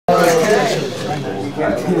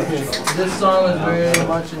This song was very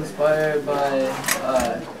much inspired by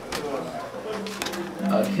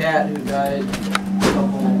a cat who died a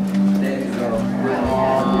couple days ago.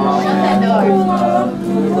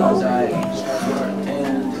 Died,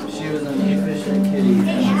 and she was an efficient kitty.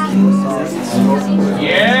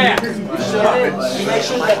 Yeah! Make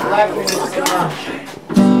sure that black one is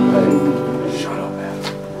Shut up, man.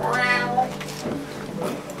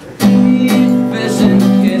 Efficient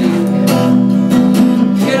kitty,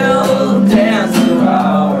 kill, dance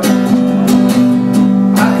around.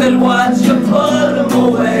 I could watch you put them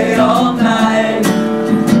away all night.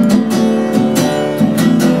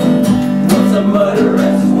 What's a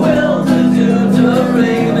murderous will to do to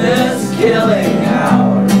bring this killing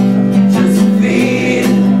out? Just feed,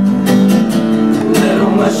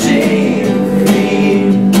 little machine,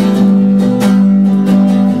 feed.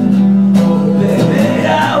 Oh baby, I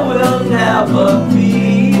will never be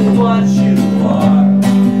what you are.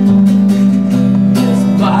 This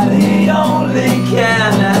body only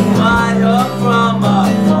can admire from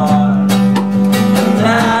afar. And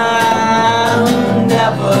I'll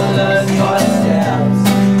never learn your steps.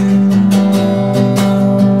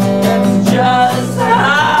 That's just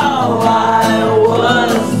how I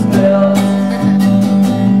was built.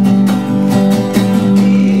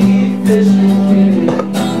 Efficient kitty,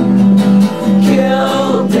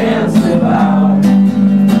 kill, dance, devour.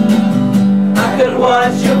 I could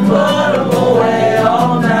watch you put them away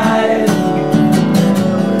all night.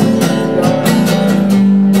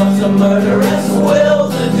 What's a murderous will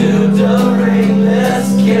to do during this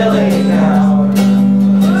killing out?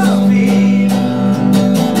 Speed,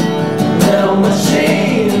 little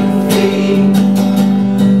machine feed.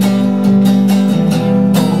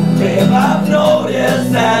 Babe, I've noticed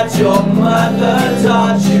that your mother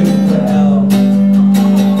taught you well.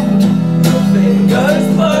 Your finger's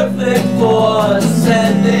perfect for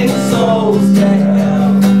sending souls to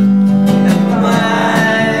hell. And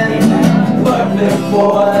mine, perfect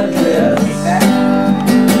for this.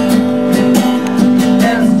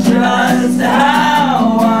 That's just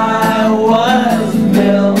how I was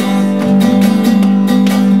built.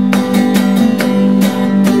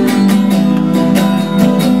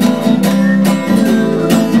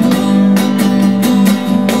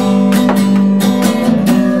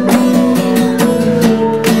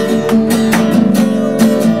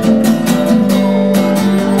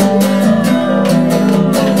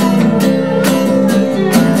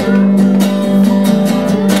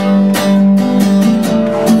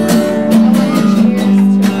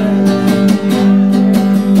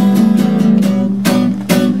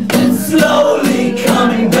 It's slowly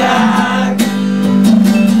coming back.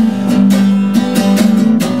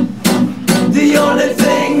 The only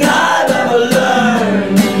thing I've ever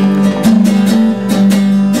learned.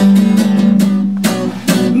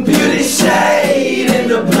 Beauty shade in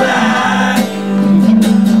the black.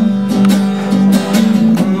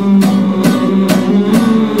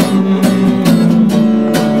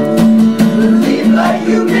 Believe like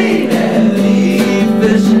you mean it.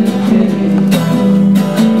 Efficient kitty,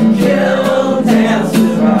 kill, dance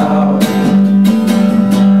around.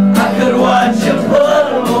 I could watch you put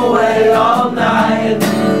them away all night.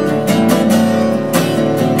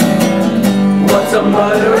 What's a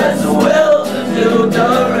murderous will to do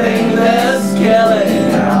during this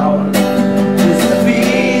killing out? Just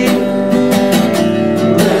feed,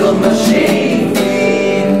 little machine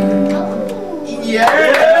feed. Yeah!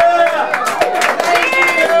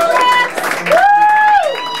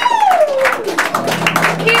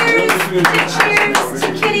 Here's the